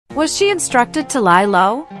Was she instructed to lie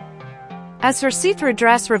low? As her see-through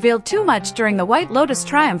dress revealed too much during the White Lotus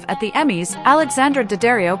triumph at the Emmys, Alexandra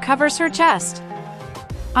Daddario covers her chest.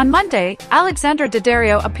 On Monday, Alexandra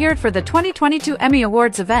Daddario appeared for the 2022 Emmy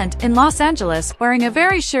Awards event in Los Angeles wearing a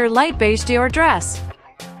very sheer light beige Dior dress.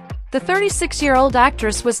 The 36-year-old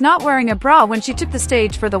actress was not wearing a bra when she took the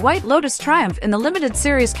stage for the White Lotus triumph in the limited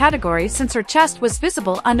series category since her chest was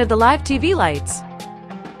visible under the live TV lights.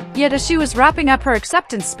 Yet as she was wrapping up her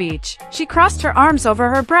acceptance speech, she crossed her arms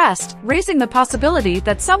over her breast, raising the possibility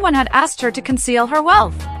that someone had asked her to conceal her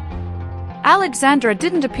wealth. Alexandra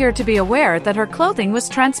didn't appear to be aware that her clothing was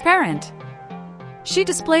transparent. She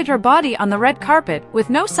displayed her body on the red carpet with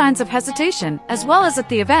no signs of hesitation, as well as at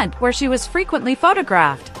the event where she was frequently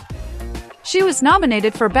photographed. She was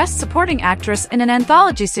nominated for Best Supporting Actress in an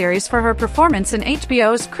anthology series for her performance in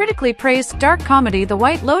HBO's critically praised dark comedy The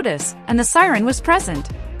White Lotus, and the siren was present.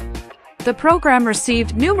 The program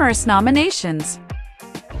received numerous nominations.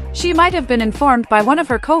 She might have been informed by one of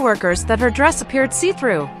her co-workers that her dress appeared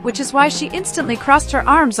see-through, which is why she instantly crossed her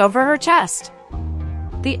arms over her chest.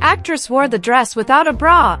 The actress wore the dress without a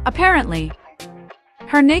bra, apparently.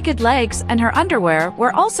 Her naked legs and her underwear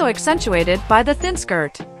were also accentuated by the thin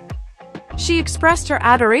skirt. She expressed her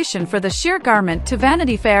adoration for the sheer garment to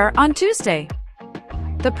Vanity Fair on Tuesday.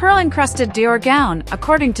 The pearl-encrusted Dior gown,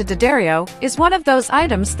 according to Daddario, is one of those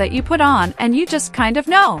items that you put on and you just kind of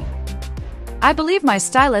know. I believe my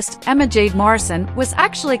stylist, Emma Jade Morrison, was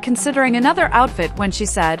actually considering another outfit when she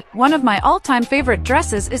said, "One of my all-time favorite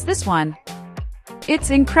dresses is this one.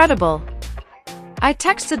 It's incredible. I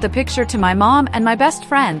texted the picture to my mom and my best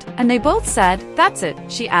friend, and they both said, that's it,"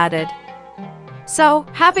 she added. So,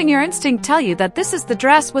 having your instinct tell you that this is the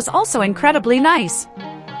dress was also incredibly nice.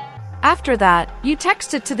 After that, you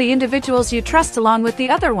text it to the individuals you trust along with the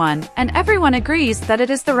other one, and everyone agrees that it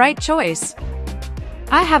is the right choice.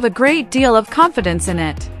 I have a great deal of confidence in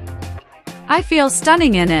it. I feel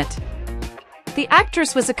stunning in it. The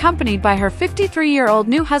actress was accompanied by her 53-year-old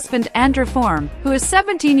new husband Andrew Form, who is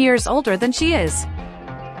 17 years older than she is.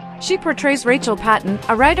 She portrays Rachel Patton,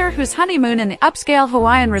 a writer whose honeymoon in the upscale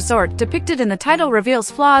Hawaiian resort depicted in the title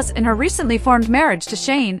reveals flaws in her recently formed marriage to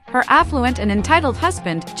Shane, her affluent and entitled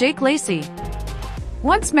husband, Jake Lacy.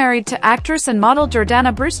 Once married to actress and model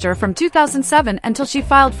Jordana Brewster from 2007 until she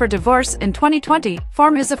filed for divorce in 2020,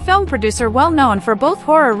 Form is a film producer well known for both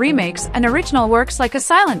horror remakes and original works like A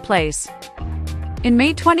Silent Place. In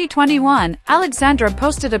May 2021, Alexandra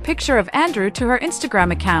posted a picture of Andrew to her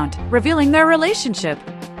Instagram account, revealing their relationship.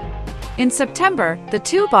 In September, the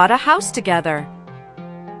two bought a house together.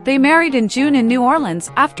 They married in June in New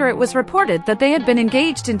Orleans after it was reported that they had been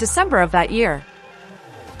engaged in December of that year.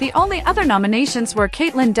 The only other nominations were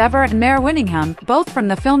Caitlin Dever and Mare Winningham, both from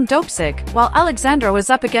the film Dopesick, while Alexandra was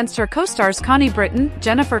up against her co-stars Connie Britton,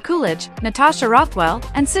 Jennifer Coolidge, Natasha Rothwell,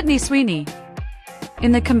 and Sydney Sweeney.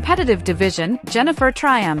 In the competitive division, Jennifer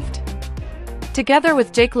triumphed. Together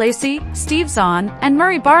with Jake Lacy, Steve Zahn, and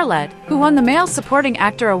Murray Bartlett, who won the Male Supporting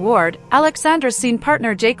Actor award, Alexandra's scene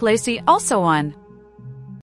partner Jake Lacy also won.